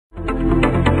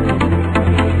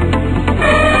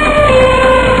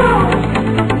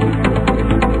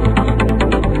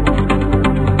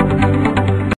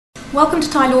Welcome to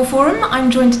ThaiLawForum. I'm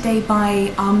joined today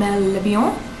by Armelle Le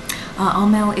Bihan.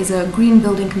 Armelle is a green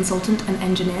building consultant and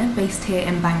engineer based here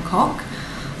in Bangkok.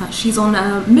 She's on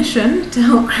a mission to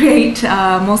help create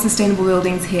more sustainable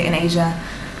buildings here in Asia,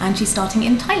 and she's starting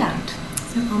in Thailand.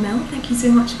 So Armelle, thank you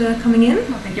so much for coming in.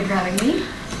 Well, thank you for having me.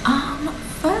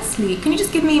 Firstly, can you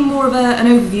just give me more of an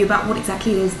overview about what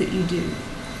exactly it is that you do?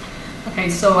 Okay,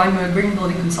 so I'm a green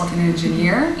building consultant and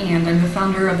engineer, and I'm the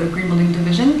founder of the green building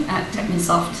division at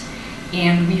TechniSoft.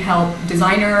 And we help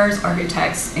designers,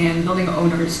 architects, and building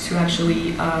owners to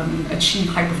actually achieve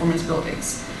high performance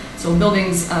buildings. So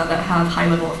buildings that have high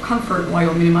level of comfort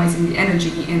while minimizing the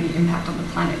energy and the impact on the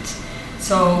planet.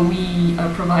 So we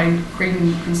provide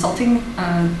green consulting,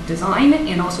 design,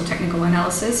 and also technical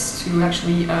analysis to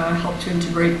actually help to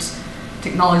integrate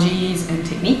technologies and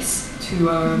techniques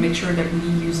to make sure that we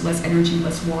use less energy,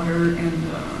 less water, and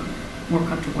more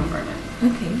comfortable environment.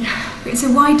 Okay.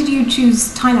 So why did you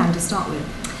choose Thailand to start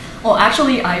with? Well,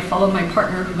 actually, I followed my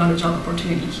partner who got a job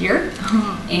opportunity here,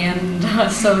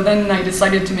 and so then I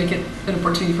decided to make it an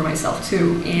opportunity for myself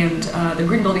too. And the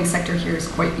green building sector here is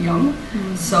quite young,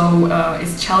 so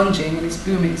it's challenging and it's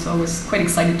booming. So I was quite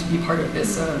excited to be part of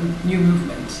this new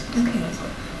movement.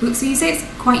 Okay. So you say it's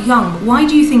quite young, but why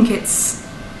do you think it's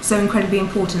so incredibly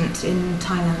important in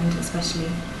Thailand, especially?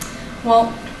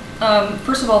 Well,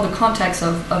 first of all, the context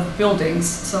of buildings.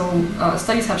 So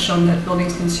studies have shown that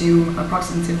buildings consume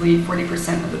approximately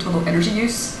 40% of the total energy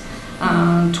use,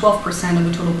 12% of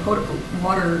the total potable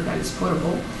water that is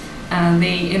potable.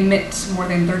 They emit more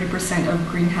than 30% of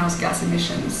greenhouse gas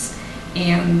emissions,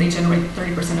 and they generate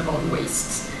 30% of all the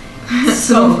wastes.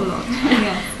 So a lot.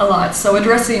 Yeah. A lot. So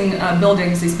addressing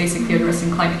buildings is basically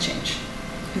addressing climate change.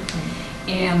 Okay.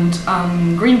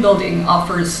 And green building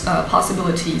offers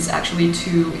possibilities actually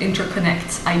to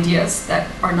interconnect ideas that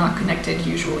are not connected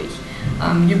usually.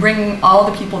 You bring all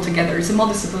the people together. It's a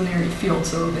multidisciplinary field,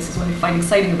 so this is what I find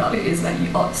exciting about it, is that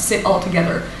you all sit all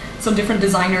together. So different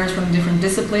designers from different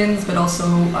disciplines, but also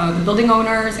the building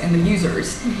owners and the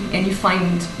users. And you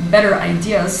find better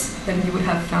ideas than you would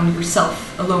have found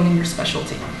yourself alone in your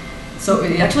specialty. So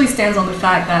it actually stands on the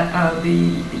fact that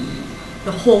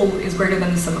the whole is greater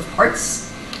than the sum of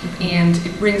parts, and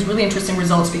it brings really interesting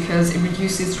results because it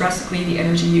reduces drastically the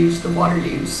energy use, the water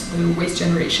use, the waste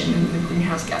generation, and the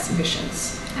greenhouse gas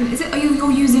emissions. And are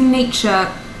you're using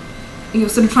nature? You're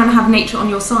sort of trying to have nature on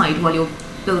your side while you're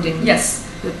building. Yes.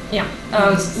 Yeah.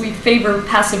 We favor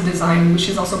passive design, which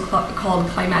is also called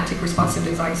climatic responsive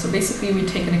design. So basically, we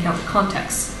take into account the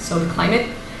context, so the climate.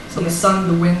 So the sun,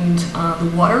 the wind,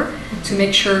 the water, to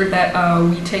make sure that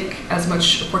we take as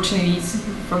much opportunities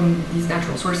from these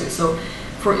natural sources. So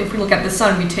if we look at the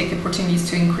sun, we take opportunities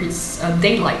to increase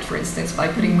daylight, for instance, by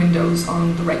putting windows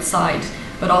on the right side.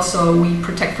 But also we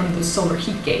protect from the solar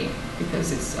heat gain,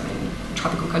 because it's, a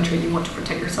tropical country, you want to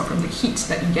protect yourself from the heat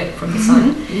that you get from the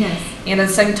sun. Yes. And at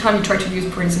the same time, you try to use,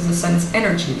 for instance, the sun's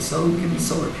energy. So it could be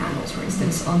solar panels, for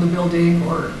instance, on the building,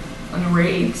 or an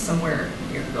array somewhere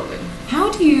near the building.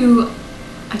 How do you,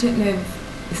 I don't know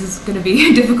if this is going to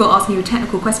be difficult asking you a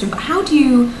technical question, but how do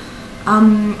you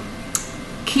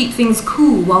keep things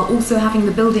cool while also having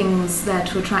the buildings there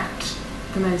to attract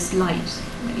the most light,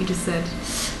 like you just said?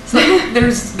 So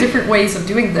there's different ways of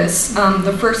doing this.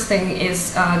 The first thing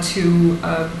is to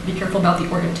be careful about the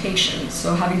orientation.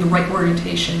 So having the right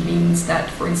orientation means that,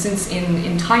 for instance,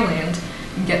 in Thailand,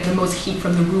 you get the most heat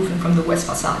from the roof and from the west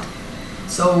facade.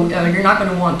 So you're not going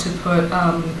to want to put,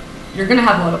 you're going to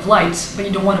have a lot of light, but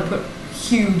you don't want to put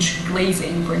huge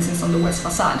glazing, for instance, on the west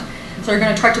facade. So you're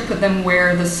going to try to put them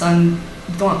where the sun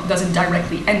doesn't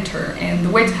directly enter. And the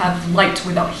way to have light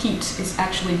without heat is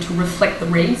actually to reflect the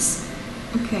rays,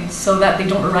 so that they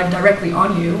don't arrive directly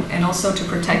on you, and also to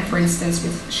protect, for instance,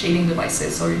 with shading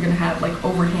devices. So you're going to have like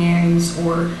overhangs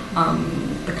or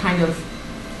the kind of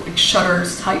like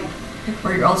shutters type,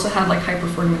 or you also have like high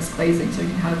performance glazing, so you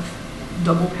can have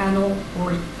double panel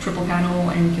or triple panel,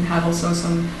 and you can have also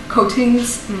some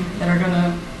coatings that are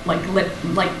gonna like let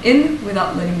light in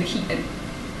without letting the heat in.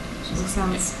 That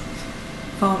sounds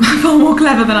far more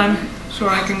clever than I'm sure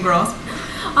I can grasp.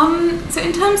 So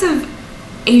in terms of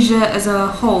Asia as a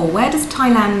whole, where does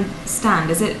Thailand stand?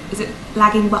 Is it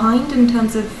lagging behind in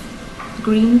terms of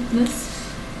greenness?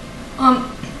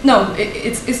 No,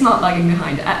 it's not lagging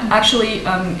behind. Actually,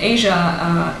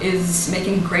 Asia is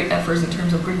making great efforts in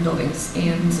terms of green buildings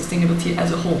and sustainability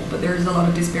as a whole, but there's a lot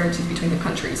of disparities between the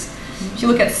countries. If you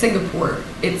look at Singapore,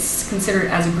 it's considered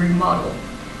as a green model.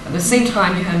 At the same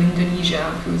time, you have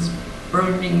Indonesia, who's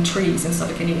burning trees and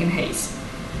suffocating in haze.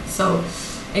 So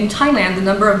In Thailand, the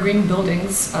number of green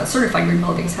buildings, certified green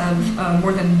buildings, have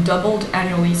more than doubled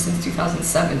annually since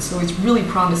 2007. So it's really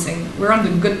promising. We're on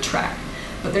the good track,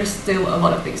 but there's still a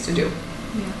lot of things to do.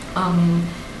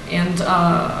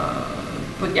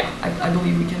 But yeah, I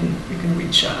believe we can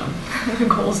reach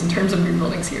goals in terms of green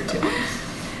buildings here too.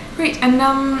 Great. And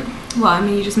well, I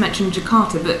mean, you just mentioned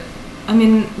Jakarta, but I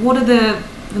mean, what are the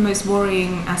most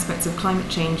worrying aspects of climate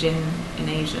change in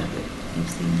Asia that you've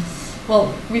seen?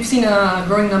 Well, we've seen a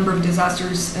growing number of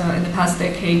disasters in the past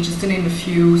decade, just to name a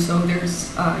few. So there's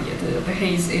the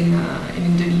haze in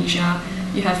Indonesia.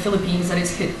 You have Philippines that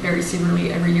is hit very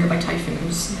severely every year by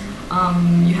typhoons.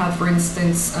 You have, for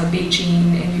instance,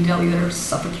 Beijing and New Delhi that are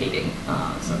suffocating,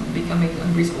 so becoming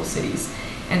unbreathable cities.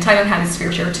 And Thailand had its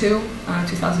fair share too,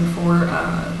 2004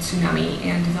 tsunami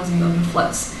and 2011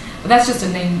 floods. But that's just to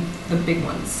name the big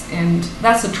ones. And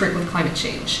that's the trick with climate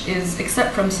change, is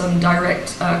except from some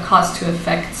direct cause to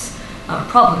effect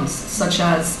problems, such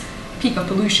as peak of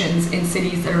pollutions in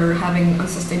cities that are having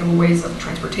unsustainable ways of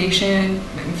transportation,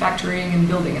 manufacturing, and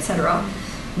building, etc.,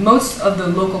 most of the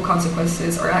local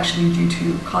consequences are actually due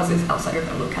to causes outside of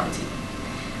their locality.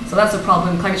 So that's the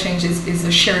problem. Climate change is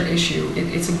a shared issue.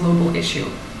 It's a global issue.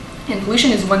 And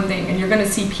pollution is one thing, and you're going to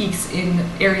see peaks in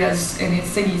areas and in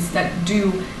cities that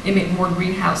do emit more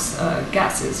greenhouse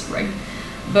gases, right?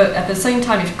 But at the same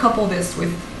time, if you couple this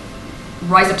with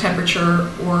rise of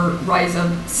temperature or rise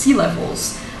of sea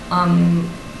levels,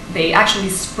 they actually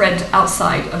spread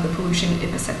outside of the pollution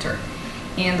epicenter.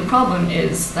 And the problem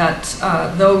is that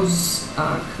those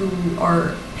who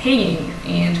are paying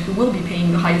and who will be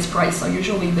paying the highest price are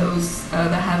usually those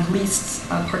that have least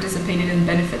participated and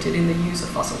benefited in the use of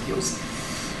fossil fuels.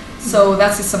 So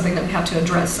that's just something that we have to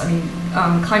address. I mean,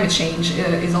 climate change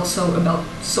is also about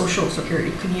social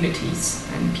security, communities,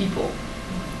 and people.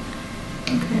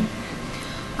 Okay.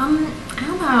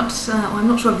 How about, well, I'm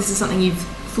not sure if this is something you've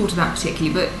thought about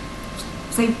particularly, but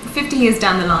say 50 years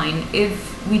down the line,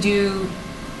 if we do,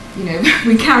 you know,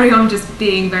 we carry on just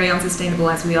being very unsustainable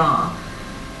as we are,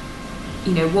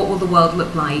 you know, what will the world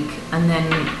look like? And then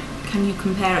can you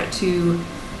compare it to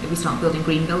if we start building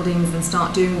green buildings and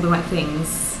start doing all the right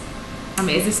things? I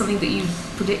mean, is this something that you've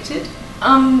predicted?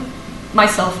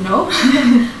 Myself, no.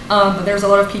 But there's a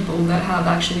lot of people that have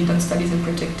actually done studies and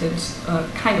predicted that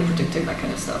kind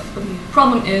of stuff. The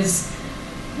problem is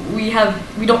we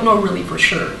don't know really for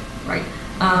sure, right?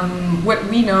 What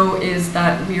we know is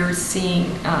that we are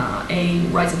seeing a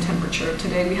rise in temperature.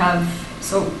 Today we have,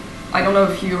 so I don't know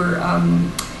if you're,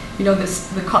 you know, the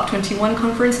COP21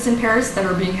 conferences in Paris that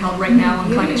are being held right now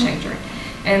on climate change, right?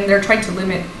 And they're trying to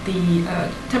limit the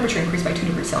temperature increase by 2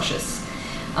 degrees Celsius.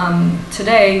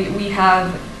 Today we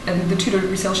have, and the 2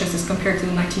 degrees Celsius is compared to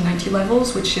the 1990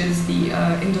 levels, which is the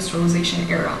industrialization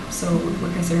era. So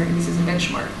we're considering this as a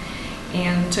benchmark.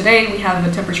 And today we have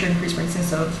a temperature increase, for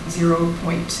instance, of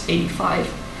 0.85.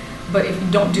 But if we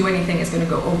don't do anything, it's going to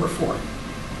go over 4.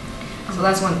 So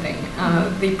that's one thing.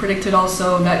 They predicted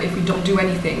also that if we don't do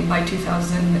anything by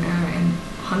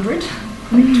 2100,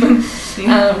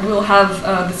 we'll have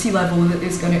the sea level that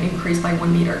is going to increase by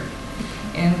 1 meter.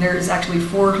 And there's actually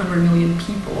 400 million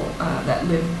people that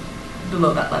live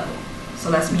below that level. So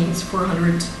that means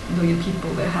 400 million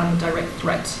people that have a direct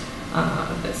threat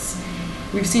of this.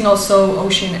 We've seen also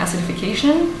ocean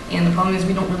acidification, and the problem is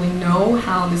we don't really know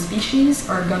how the species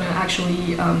are going to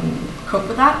actually cope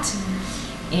with that.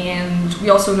 And we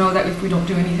also know that if we don't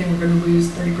do anything, we're going to lose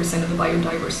 30% of the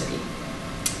biodiversity.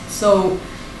 So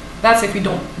that's if we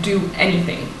don't do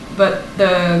anything. But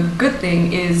the good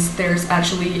thing is there's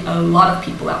actually a lot of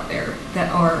people out there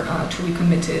that are truly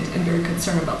committed and very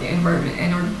concerned about the environment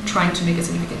and are trying to make a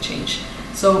significant change.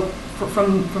 So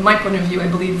from my point of view, I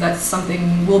believe that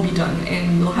something will be done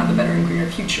and we'll have a better and greener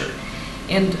future.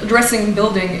 And addressing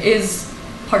building is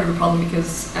part of the problem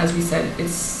because, as we said,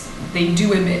 they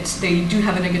do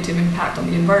have a negative impact on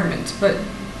the environment, but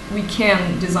we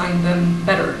can design them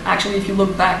better. Actually, if you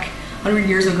look back 100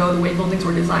 years ago, the way buildings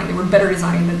were designed, they were better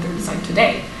designed than they're designed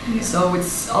today. Yeah. So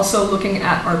it's also looking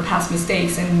at our past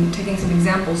mistakes and taking some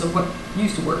examples of what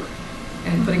used to work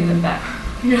and putting them back.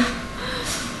 Yeah.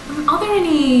 Are there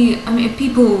any, I mean, if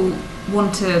people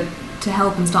want to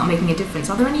help and start making a difference,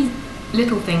 are there any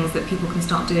little things that people can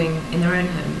start doing in their own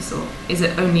homes, or is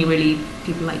it only really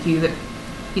people like you that,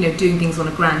 you know, doing things on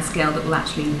a grand scale that will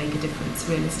actually make a difference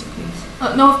realistically?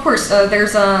 No, of course.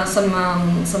 There's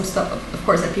some stuff, of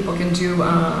course, that people can do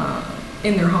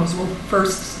in their homes. Well,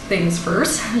 first things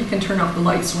first, you can turn off the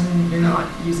lights when you're not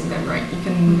using them, right? You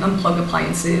can unplug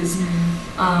appliances,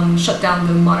 shut down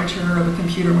the monitor of a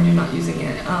computer when you're not using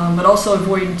it, but also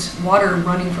avoid water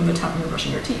running from the tap when you're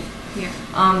brushing your teeth.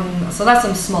 Yeah. So that's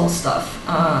some small stuff.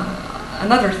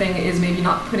 Another thing is maybe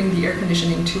not putting the air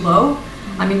conditioning too low.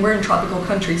 I mean, we're in tropical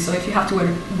countries, so if you have to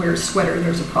wear a sweater,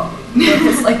 there's a problem.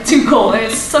 It's like too cold. And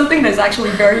it's something that's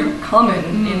actually very common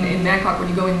in Bangkok when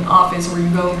you go in an office or you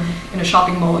go in a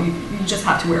shopping mall. You just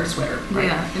have to wear a sweater. Right?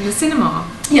 Yeah, in the cinema.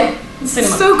 Yeah,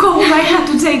 cinema. So cold. I have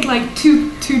to take like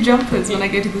two jumpers when I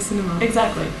go to the cinema.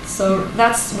 Exactly. So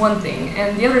that's one thing.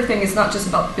 And the other thing is not just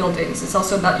about buildings. It's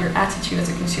also about your attitude as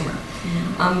a consumer.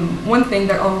 One thing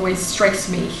that always strikes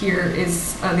me here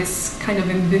is this kind of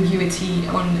ambiguity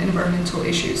on environmental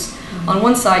issues. On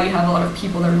one side, you have a lot of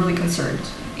people that are really concerned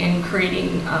in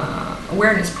creating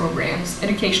awareness programs,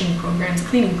 education programs,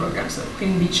 cleaning programs, so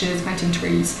cleaning beaches, planting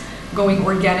trees, going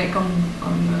organic on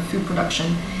food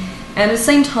production. And at the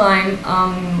same time,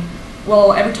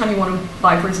 well, every time you want to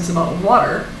buy, for instance, a bottle of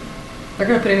water, they're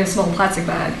going to put it in a small plastic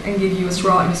bag and give you a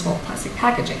straw in a small plastic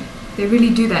packaging. They really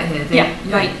do that here. They Yeah.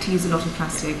 like to use a lot of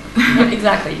plastic. Yeah,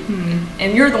 exactly.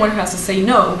 And you're the one who has to say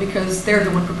no because they're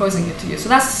the one proposing it to you. So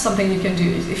that's something you can do.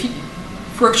 If you,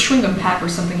 for a chewing-gum pack or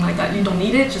something like that, you don't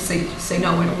need it, just say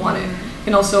no, I don't want it. You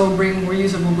can also bring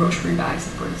reusable grocery bags,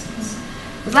 for instance.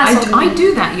 I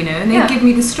do that, you know, and they Yeah. give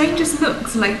me the strangest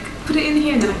looks, like, put it in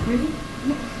here, and they're like, really?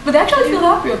 But they actually feel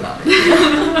happy about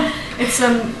it.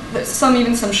 It's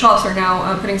even some shops are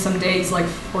now putting some days, like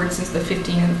for instance the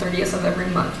 15th and 30th of every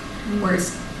month, where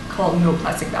it's called No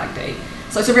Plastic Bag Day.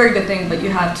 So it's a very good thing, but you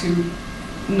have to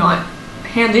not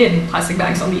hand in plastic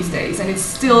bags on these days, and it's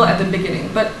still at the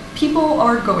beginning. But people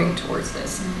are going towards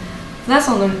this. So that's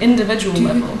on an individual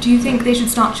level. Do you think they should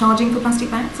start charging for plastic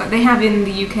bags? Like they have in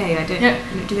the UK, I don't. Yeah.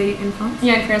 Do they in France?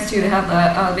 Yeah, in France too, they have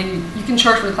that. You can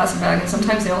charge for the plastic bag, and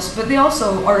sometimes they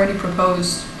also already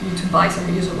propose you to buy some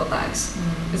reusable bags.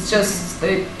 It's just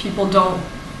that people don't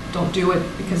do it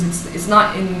because it's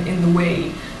not in the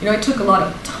way. You know, it took a lot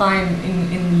of time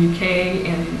in the UK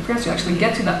and in France to actually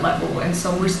get to that level, and so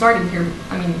we're starting here.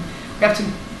 I mean, we have to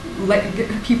let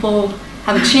people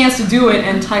have a chance to do it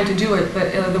and time to do it,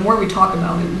 but the more we talk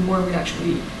about it, the more we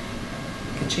actually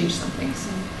can change some things.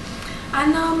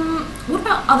 And what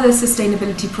about other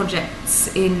sustainability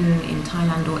projects in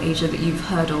Thailand or Asia that you've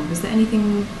heard of? Is there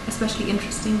anything especially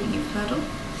interesting that you've heard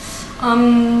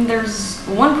of? There's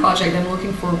one project I'm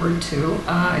looking forward to.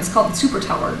 It's called the Super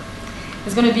Tower.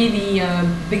 It's going to be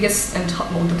the biggest and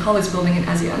the tallest building in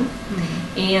ASEAN,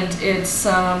 and it's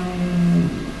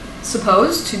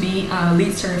supposed to be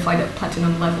LEED certified at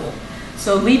platinum level.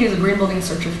 So LEED is a green building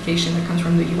certification that comes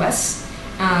from the US.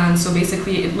 And so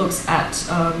basically it looks at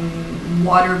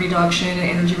water reduction,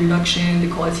 energy reduction, the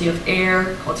quality of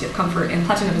air, quality of comfort, and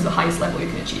platinum is the highest level you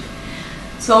can achieve.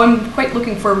 So I'm quite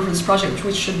looking forward for this project,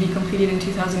 which should be completed in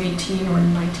 2018 or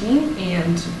 19,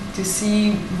 and to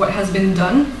see what has been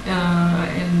done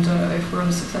and if we're on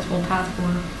a successful path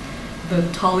for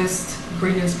the tallest,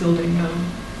 greenest building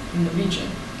in the region.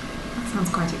 That sounds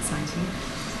quite exciting.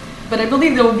 But I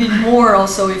believe there will be more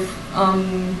also if,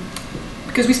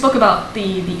 because we spoke about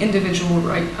the individual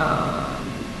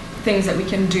things that we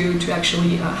can do to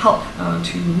actually help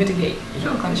to mitigate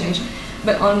climate change.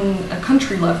 But on a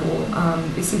country level,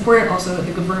 it's important also that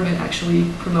the government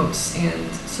actually promotes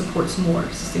and supports more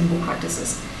sustainable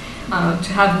practices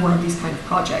to have more of these kind of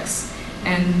projects.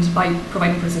 And by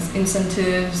providing, for instance,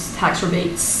 incentives, tax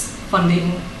rebates,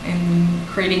 funding, and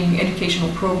creating educational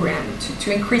program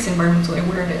to increase environmental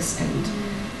awareness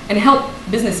and help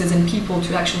businesses and people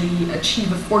to actually achieve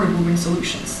affordable green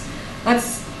solutions.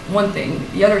 That's one thing.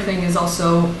 The other thing is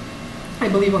also, I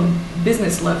believe on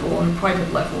business level, on a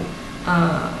private level,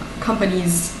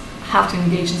 companies have to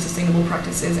engage in sustainable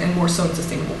practices and more so in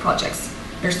sustainable projects.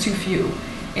 There's too few.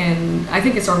 And I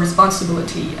think it's our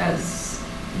responsibility as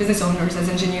business owners, as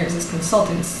engineers, as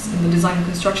consultants in the design and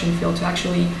construction field to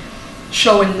actually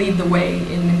show and lead the way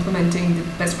in implementing the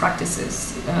best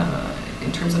practices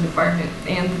in terms of environment.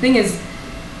 And the thing is,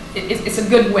 it's a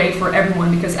good way for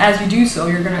everyone because as you do so,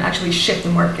 you're going to actually shift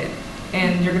the market.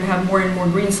 And you're going to have more and more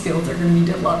green skills that are going to be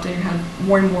developed, and you're going to have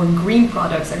more and more green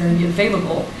products that are going to be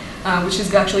available, which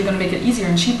is actually going to make it easier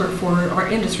and cheaper for our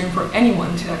industry and for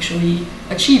anyone to actually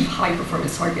achieve high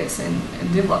performance targets and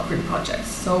develop green projects.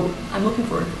 So I'm looking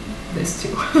forward to this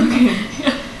too. Okay.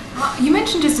 You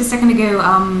mentioned just a second ago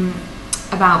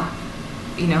about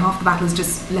half the battle is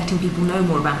just letting people know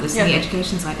more about this on the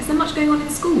education side. Is there much going on in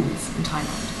schools in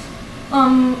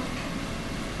Thailand?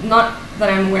 Not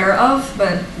that I'm aware of,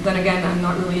 but then again, I'm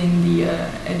not really in the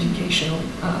educational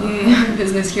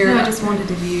business here. No, I just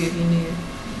wondered if you knew.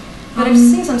 But I've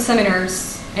seen some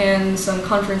seminars and some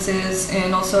conferences,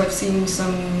 and also I've seen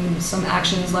some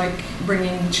actions like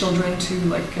bringing children to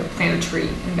plant a tree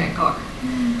in Bangkok.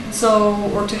 So,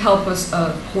 or to help us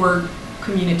poor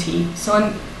community. So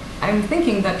I'm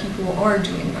thinking that people are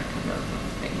doing that kind of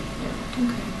thing.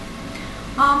 Yeah. Okay.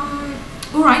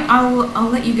 All right, I'll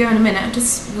let you go in a minute. I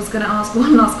just was going to ask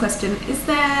one last question. Is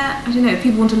there, I don't know, if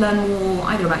people want to learn more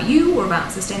either about you or about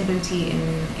sustainability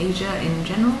in Asia in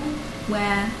general,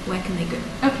 where can they go?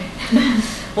 Okay.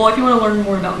 Well, if you want to learn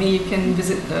more about me, you can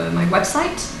visit my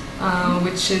website,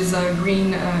 which is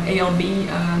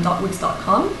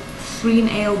greenalb.wix.com.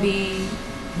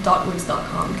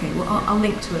 greenalb.wix.com. Okay, well, I'll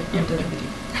link to it under the video.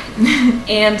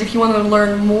 And if you want to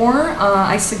learn more,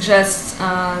 I suggest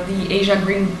the Asia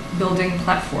Green Building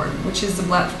Platform, which is the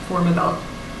platform about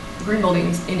green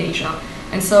buildings in Asia.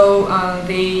 And so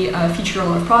they feature a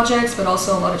lot of projects, but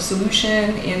also a lot of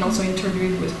solution, and also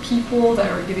interviewed with people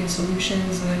that are giving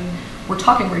solutions, and then we're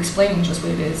explaining just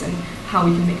what it is and how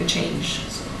we can make a change.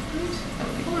 So,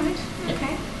 All right.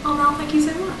 Okay. Armelle, thank you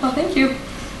so much. Well, thank you.